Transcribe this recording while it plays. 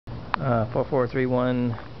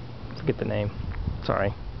4431, forget the name,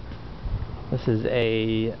 sorry. This is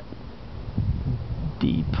a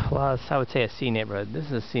D+, I would say a C neighborhood. This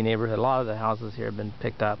is a C neighborhood. A lot of the houses here have been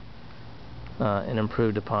picked up and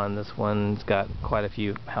improved upon. This one's got quite a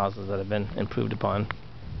few houses that have been improved upon.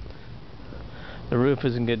 The roof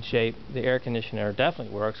is in good shape. The air conditioner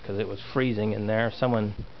definitely works because it was freezing in there.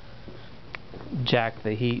 Someone jacked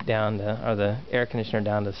the heat down to, or the air conditioner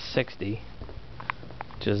down to 60,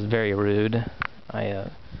 which is very rude.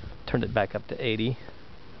 I turned it back up to 80,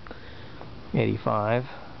 85,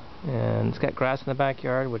 and it's got grass in the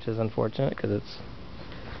backyard, which is unfortunate because it's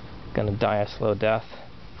going to die a slow death.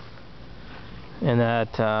 And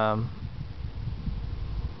that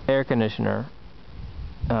air conditioner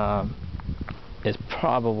is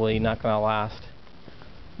probably not going to last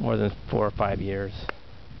more than 4 or 5 years.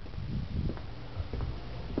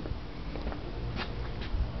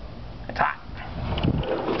 It's hot.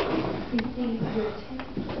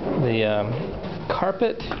 The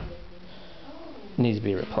carpet needs to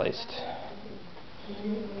be replaced.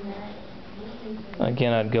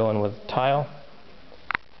 Again, I'd go in with tile,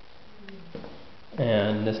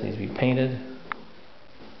 and this needs to be painted.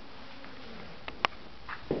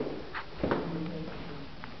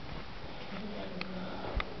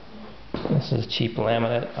 This is cheap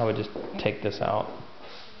laminate. I would just take this out,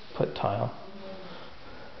 put tile.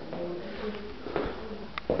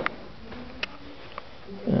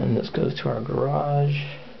 And this goes to our garage.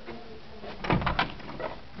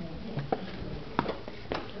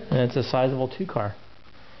 And it's a sizable 2-car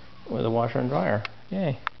with a washer and dryer.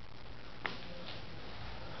 Yay.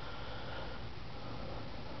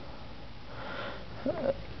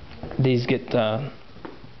 These get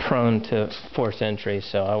prone to forced entry,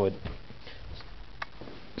 so I would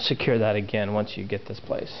secure that again once you get this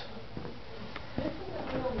place.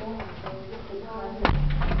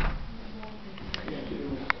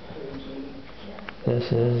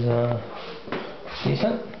 This is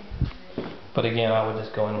decent, but again I would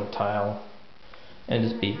just go in with tile and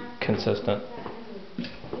just be consistent.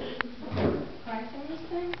 Price on this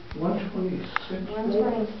thing?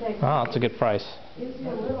 $126. Ah, it's a good price. Gives you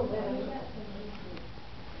a little bit.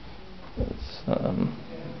 It's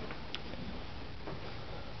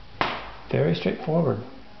very straightforward.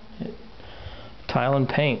 Tile and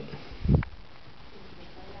paint.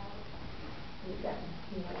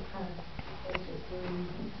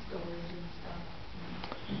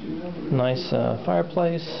 Nice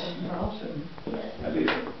fireplace.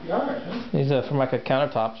 These from like a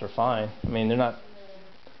countertops are fine. I mean, they're not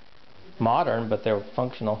modern, but they're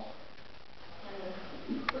functional.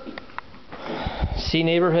 C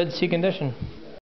neighborhood, C condition.